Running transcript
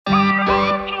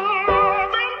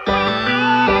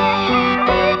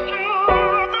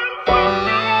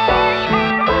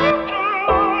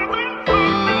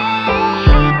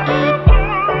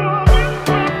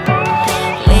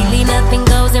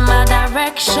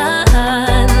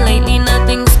reflection. Lately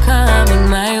nothing's coming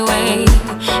my way.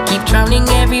 Keep drowning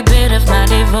every bit of my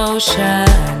devotion,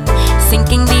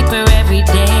 sinking deeper every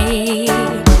day.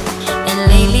 And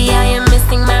lately I am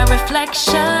missing my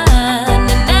reflection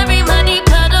in every muddy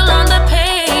puddle on the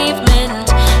pavement,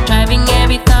 driving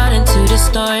every thought into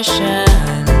distortion.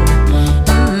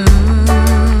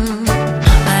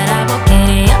 But I will get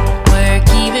it up, work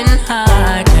even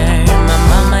harder. My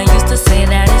mama used to say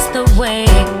that it's the way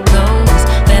it goes.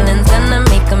 Feeling's gonna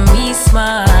make me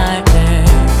smarter,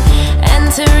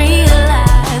 and to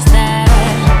realize that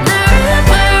the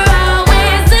river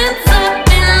always ends up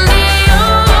in the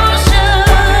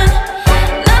ocean.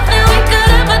 Nothing we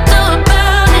could ever do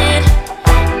about it.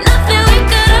 Nothing we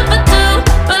could ever do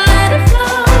but let it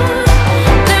flow.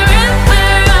 The river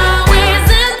always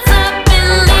ends up in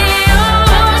the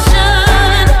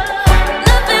ocean.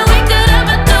 Nothing we could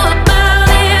ever do about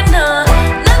it. No,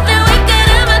 nothing we could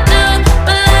ever do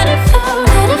but let it flow.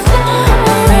 Let it flow.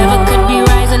 The river could be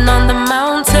rising on the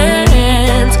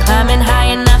mountains, climbing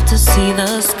high enough to see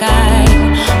the sky,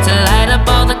 to light up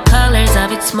all the colors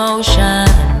of its motion,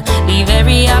 leave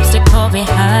every obstacle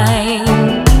behind.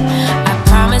 I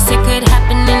promise it could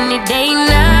happen any day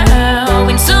now,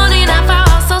 and soon enough I'll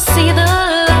also see the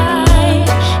light,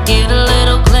 get a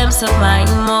little glimpse of my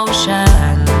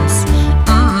emotions.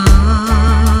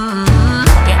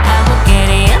 Yeah, I will get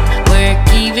it up, work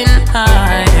even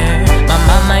harder. My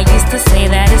mama used to say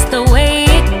that it's the way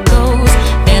it goes.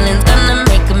 Feeling's gonna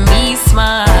make me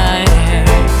smarter,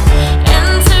 and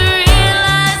to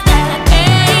realize that,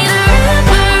 hey, the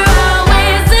river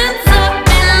always ends up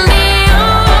in the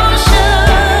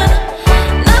ocean.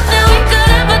 Nothing we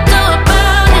could ever do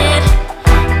about it.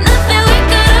 Nothing we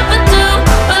could ever do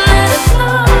but let it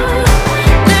flow.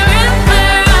 The river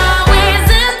always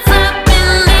ends up in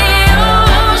the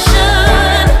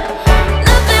ocean.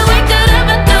 Nothing we could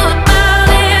ever do about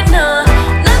it. No,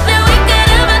 nothing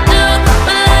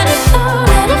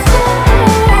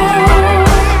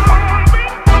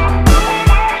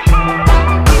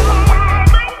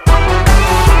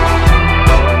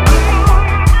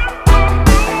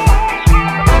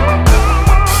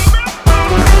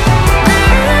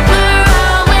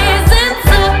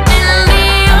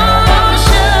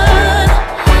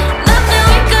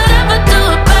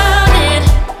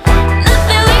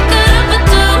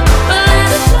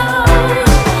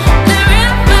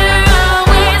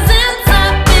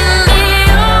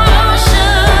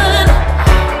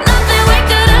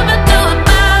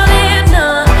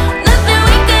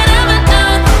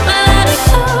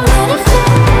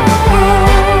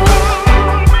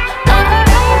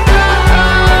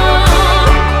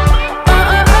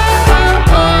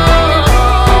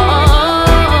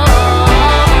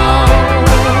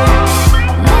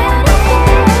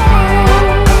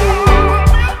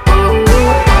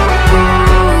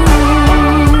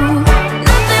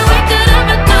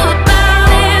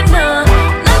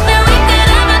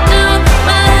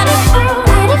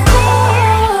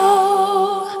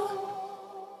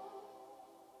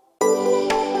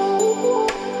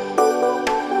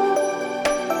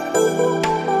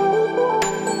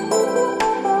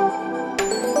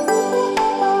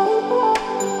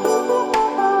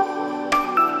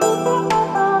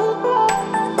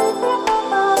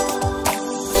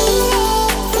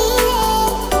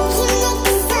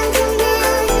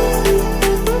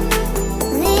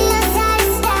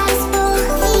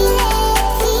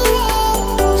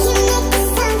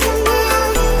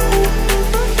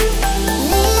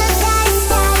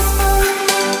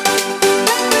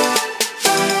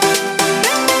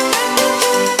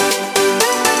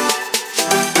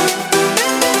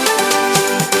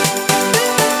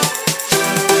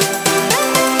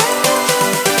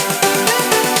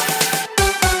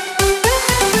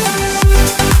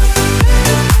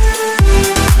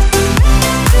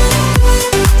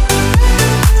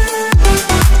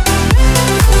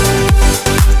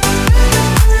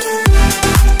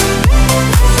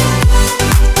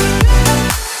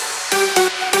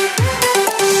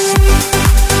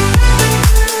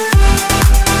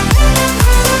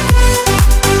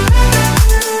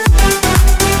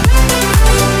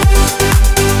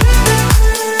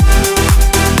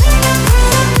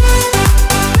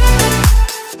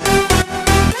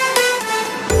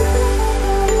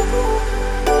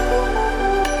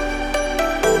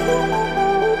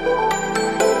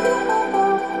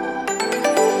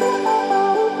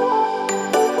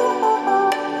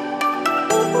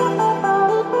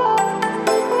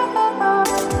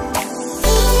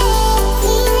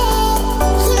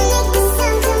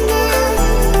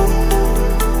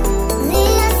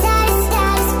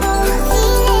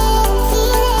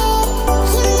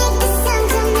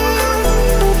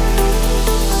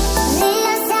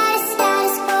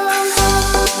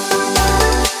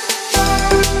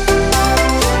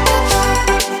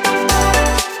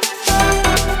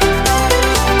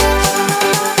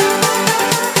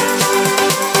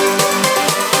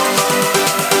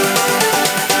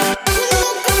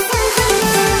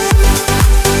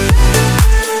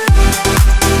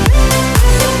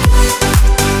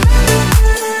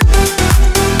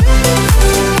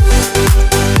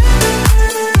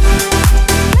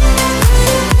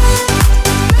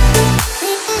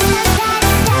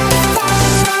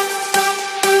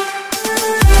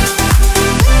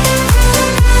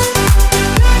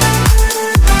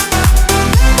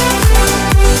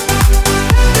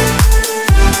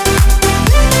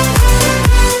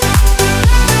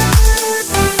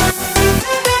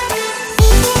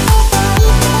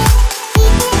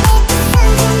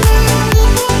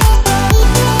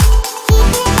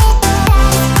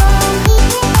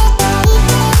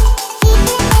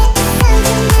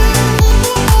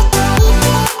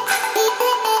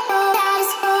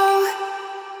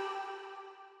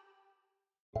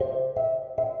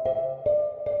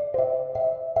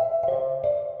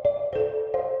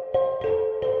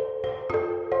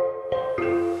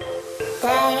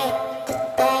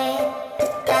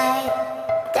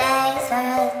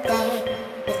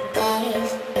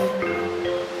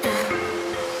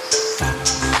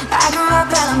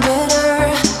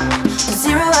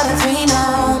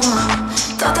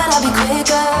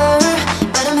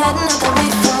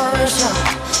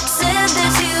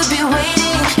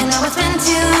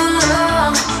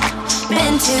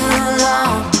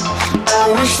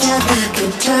wish that we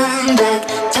could turn back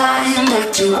time,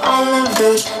 back to all of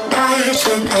those nights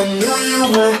when I knew you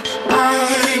were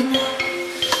mine.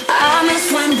 I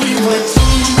miss when we were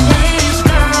teenage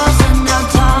girls and our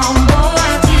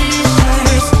tomboy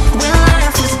t-shirts, when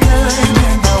life was good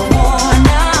and the worn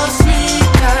out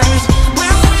sneakers,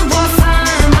 when we were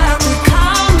fine about the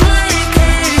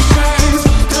complications.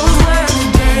 Those were the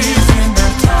days in the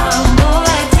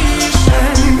tomboy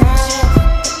t-shirts.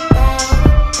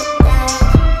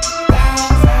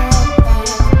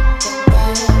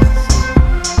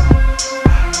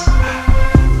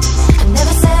 I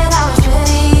never said I was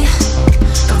ready,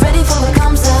 but ready for what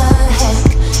comes ahead.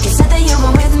 You said that you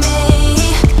were with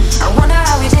me. I wonder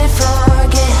how we did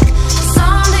forget.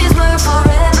 Some days were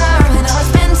forever, and oh,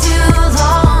 it's been too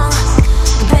long,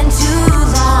 been too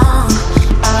long.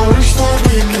 I wish that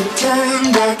we could turn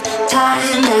back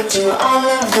time, back to all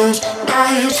of those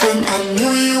nights when I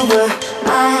knew you were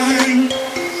mine.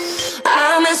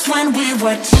 I miss when we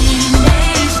were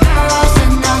teenage girls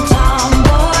and our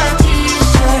tomboy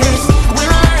t-shirts, when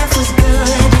life was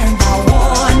good and our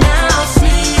worn out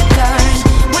sneakers,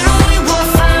 when we were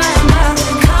fine about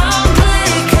the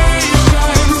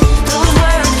complications. Those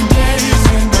were the days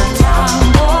in the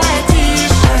tomboy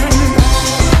t-shirts.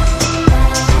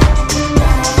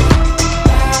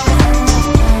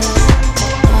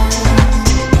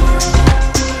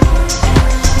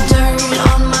 Dirt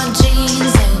on my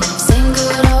jeans and same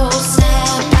good old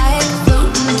snapback,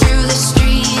 floating through the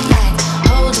street like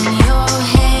holding your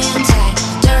hand tight.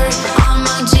 Dirt on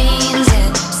my jeans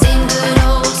and same good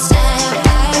old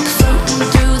snapback, floating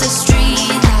through the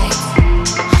street like.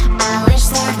 I wish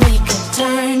that we could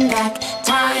turn back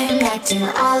time, back to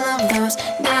all of those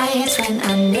nights when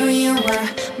I knew you were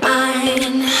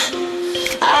mine.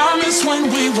 I miss when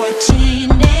we were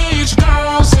teenage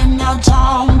girls in our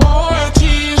tomboy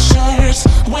t-shirts,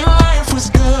 when life was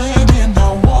good in the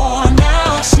worn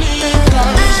out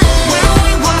sneakers, when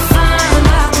we were fine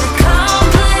about the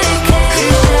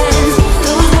complications.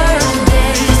 Those were the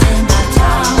days in the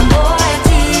tomboy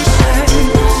t-shirts,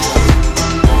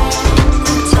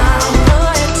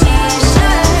 tomboy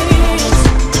t-shirts.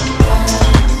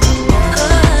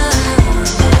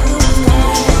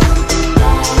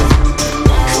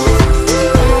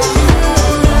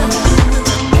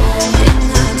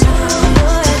 In the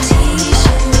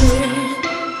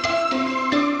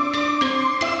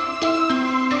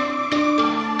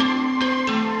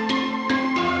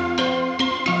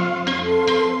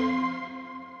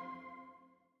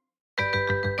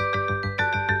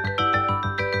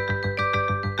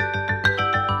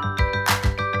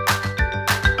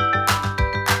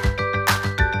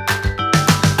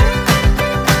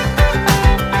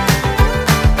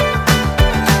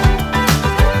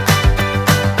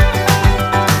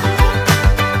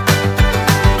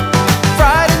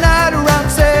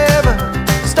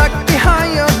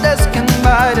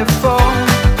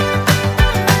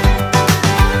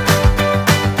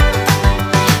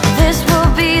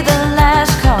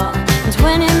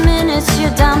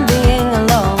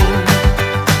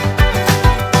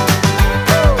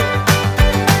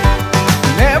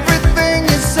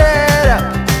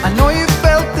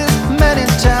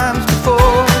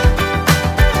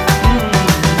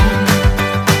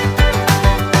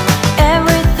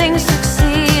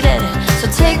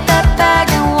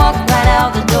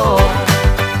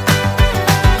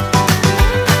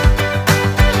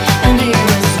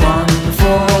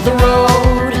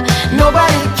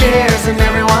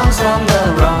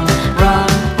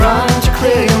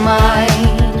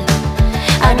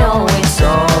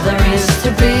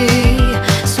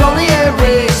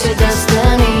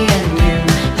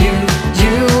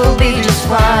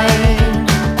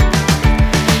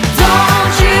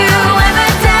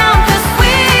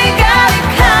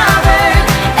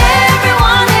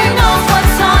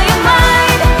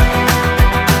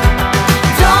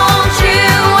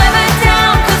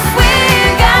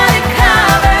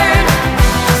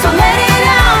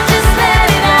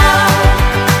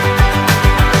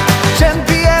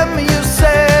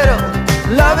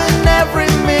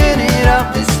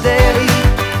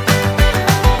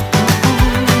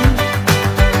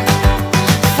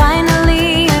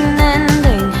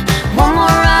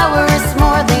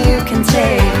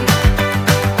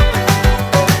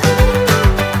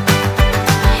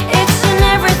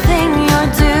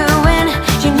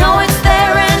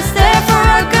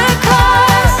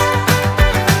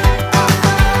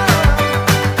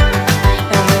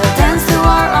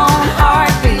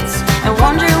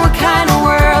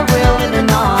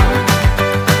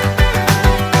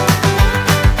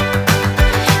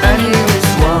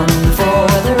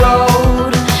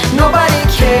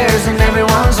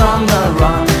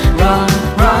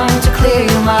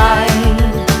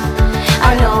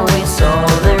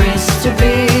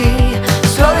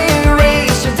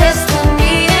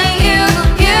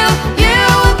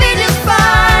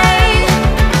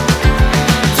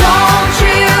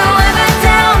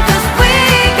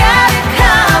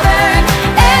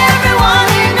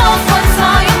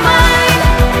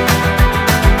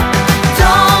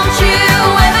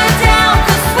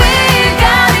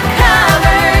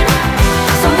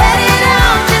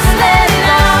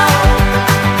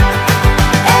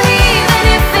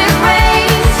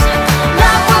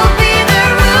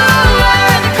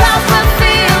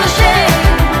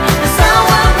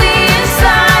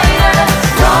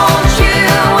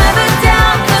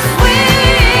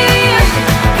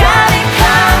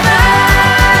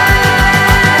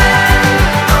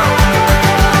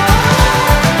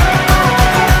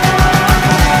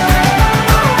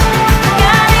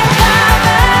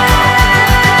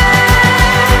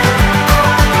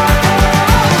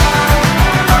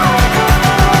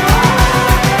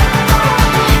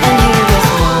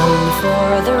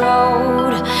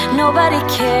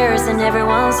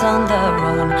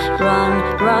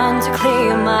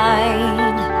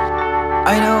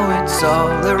it's all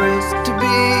there is to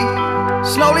be.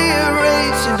 Slowly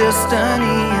erase your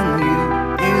destiny, and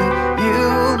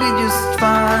you'll be just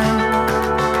fine.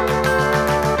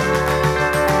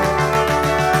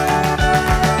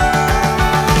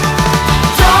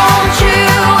 Don't you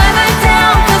ever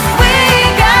down, 'cause we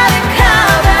got it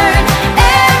covered.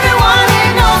 Everyone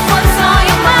here knows what's on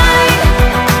your mind.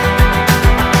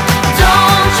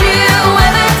 Don't you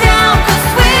ever down, 'cause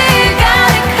we got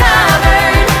it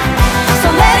covered. So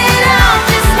let it out,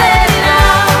 just let it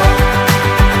out.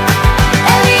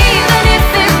 And even if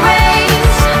it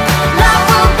rains, love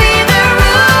will be the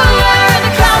ruler.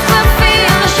 The clouds will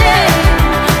feel ashamed.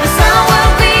 The sun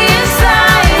will be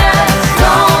inside us.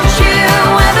 Don't you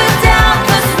ever down,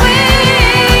 'cause we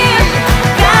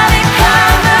got it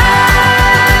covered.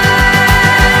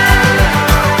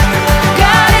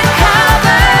 Got it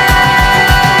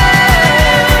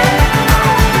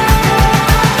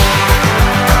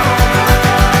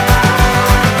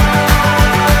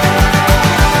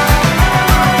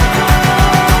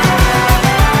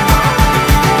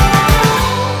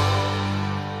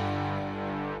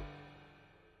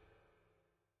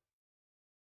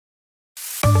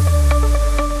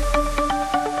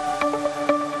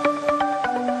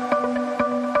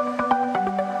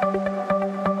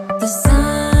The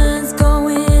sun's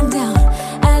going down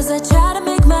as I try to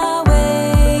make my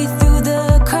way through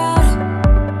the crowd.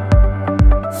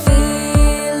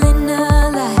 Feeling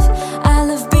alive, I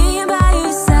love being by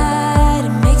your side.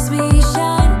 It makes me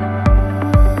shine.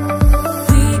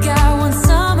 We got one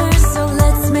summer, so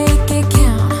let's make it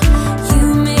count. You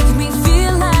make me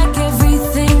feel like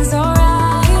everything's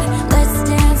alright. Let's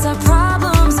dance our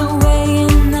problems away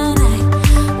in the night.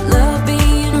 Love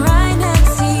being right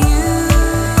next to you.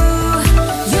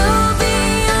 You'll be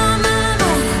on my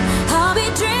mind. I'll be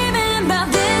dreaming about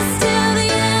this till the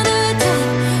end of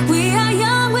time. We are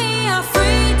young, we are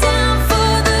free, down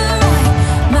for the ride.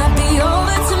 Might be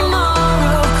over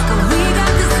tomorrow, but we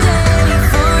got this day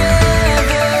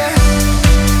forever.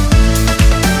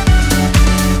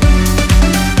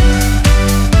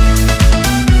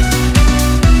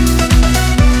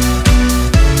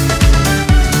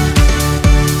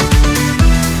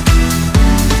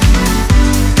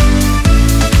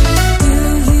 Do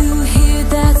you hear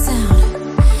that sound?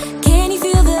 Can you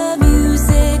feel the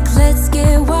music? Let's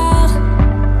get wild.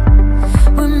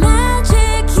 We're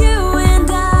magic, you and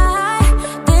I.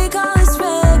 They call us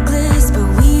reckless, but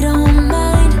we don't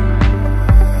mind.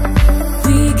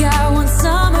 We got one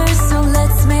summer, so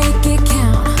let's make it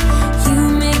count. You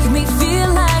make me feel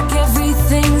like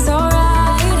everything's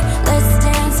alright. Let's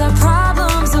dance our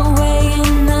problems away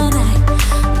in the night.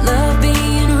 Love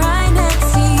being right next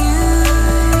to you.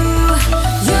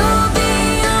 You'll be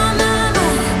on my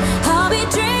mind. I'll be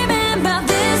dreaming about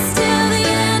this till the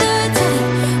end of time.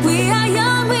 We are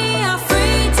young, we are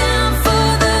free, down for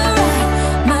the ride.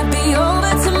 Might be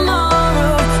over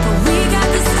tomorrow, but we got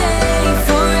this day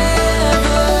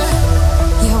forever.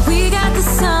 Yeah, we got the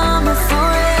summer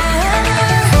forever.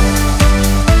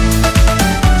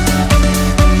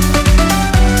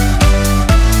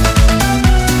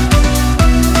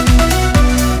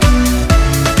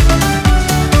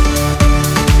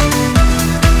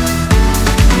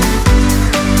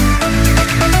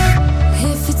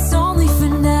 If it's only for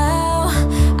now,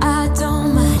 I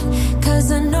don't mind,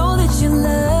 'cause I know that your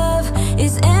love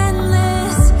is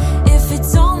endless. If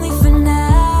it's only for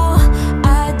now,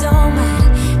 I don't mind,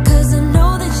 'cause I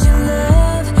know that your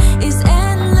love is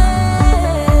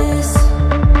endless.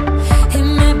 It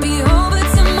might be over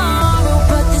tomorrow,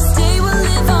 but this day will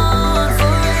live on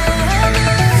forever.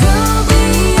 You'll be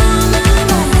on my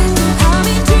mind. I'll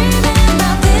be dreaming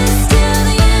about this till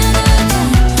the end of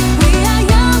time. We are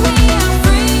young, we are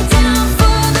free, down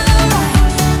for the ride.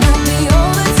 Might be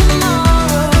over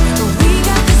tomorrow, but we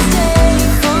got this day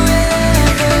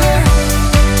forever.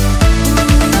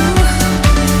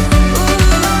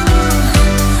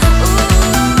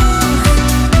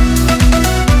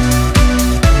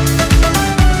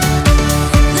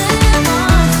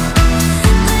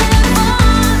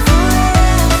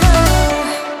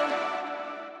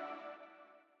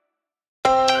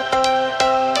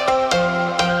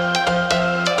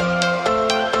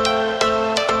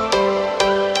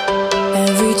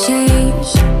 Every change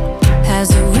has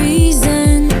a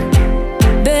reason.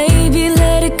 Baby,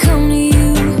 let it come to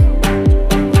you.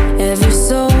 Every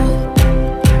soul,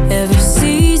 every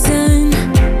season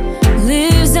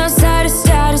lives outside of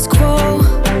status quo.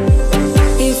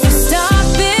 If we stop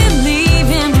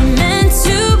believing we're meant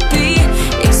to be,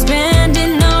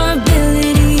 expanding our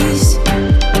abilities.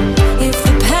 If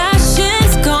the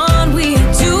passion's gone, we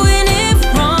are doing it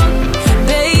wrong.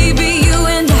 Baby, you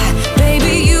and I,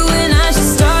 baby, you and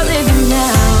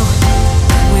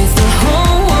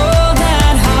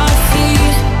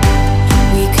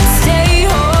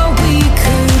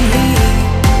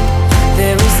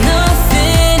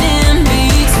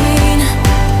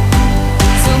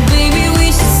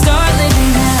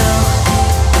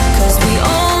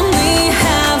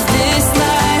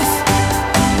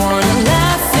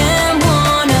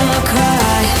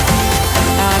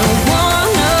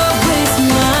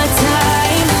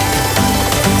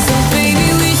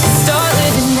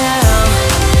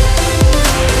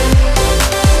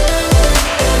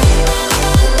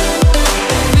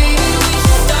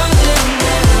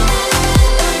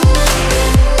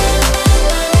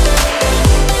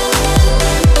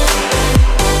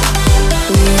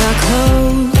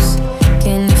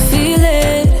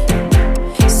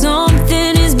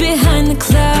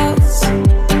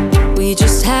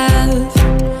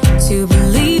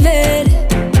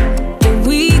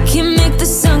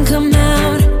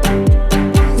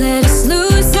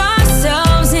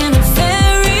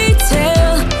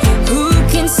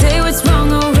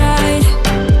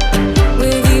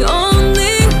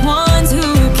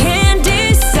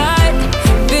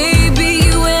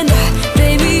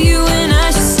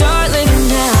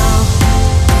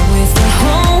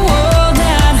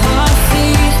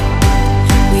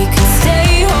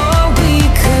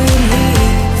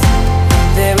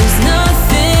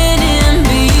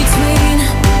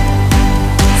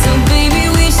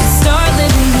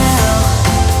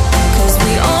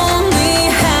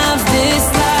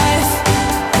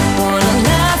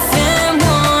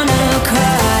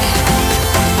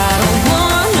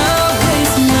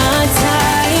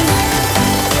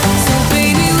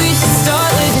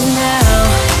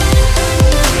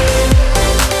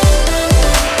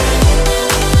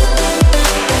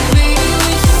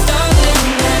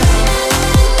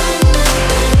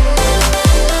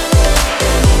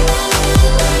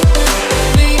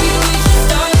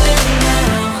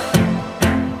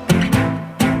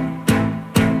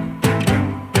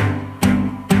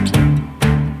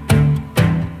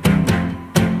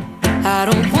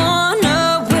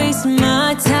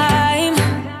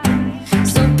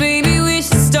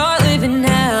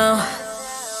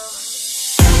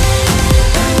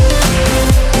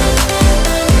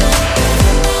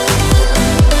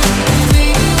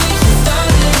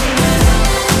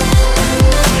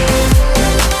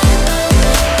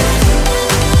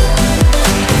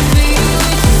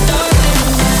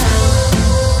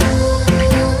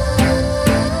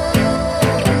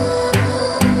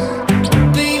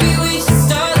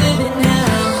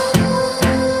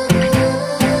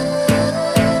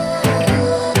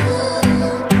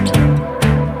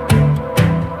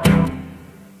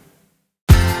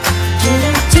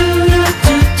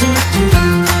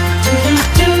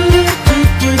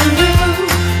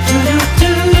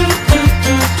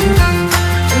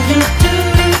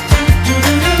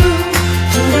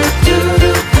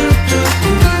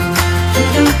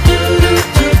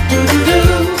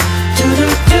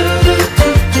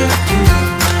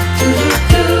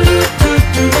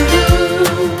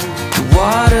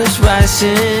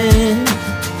listen,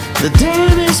 the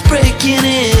dam is breaking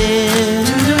in.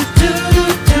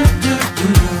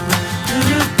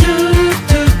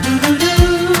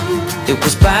 It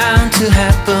was bound to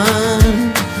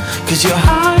happen, 'cause your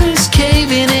heart is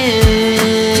caving in.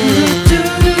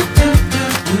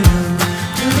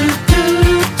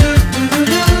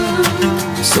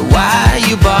 So why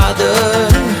you bother?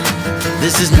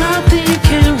 This is nothing you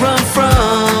can run from.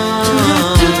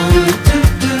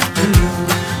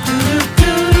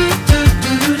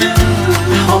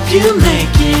 I hope you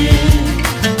make it,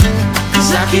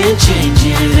 'cause I can't change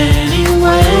it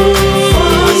anyway.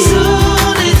 For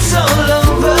soon it's all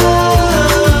over,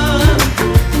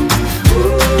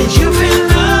 and you've been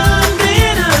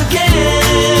running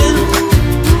again.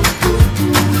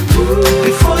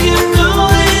 Before you know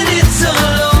it, it's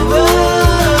all over.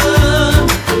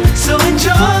 So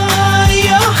enjoy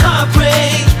your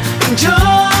heartbreak,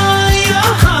 enjoy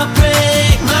your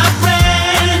heartbreak, my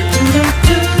friend.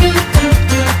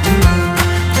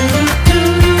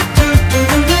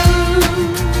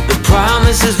 The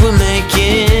promises we're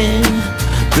making,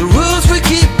 the rules we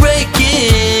keep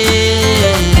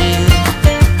breaking.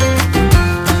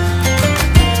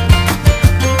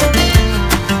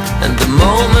 And the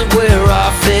moment we're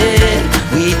off it,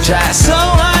 we try so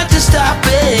hard to stop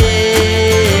it.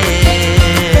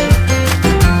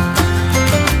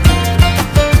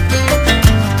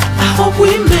 I hope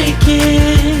we make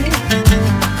it,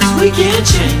 'cause we can't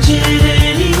change it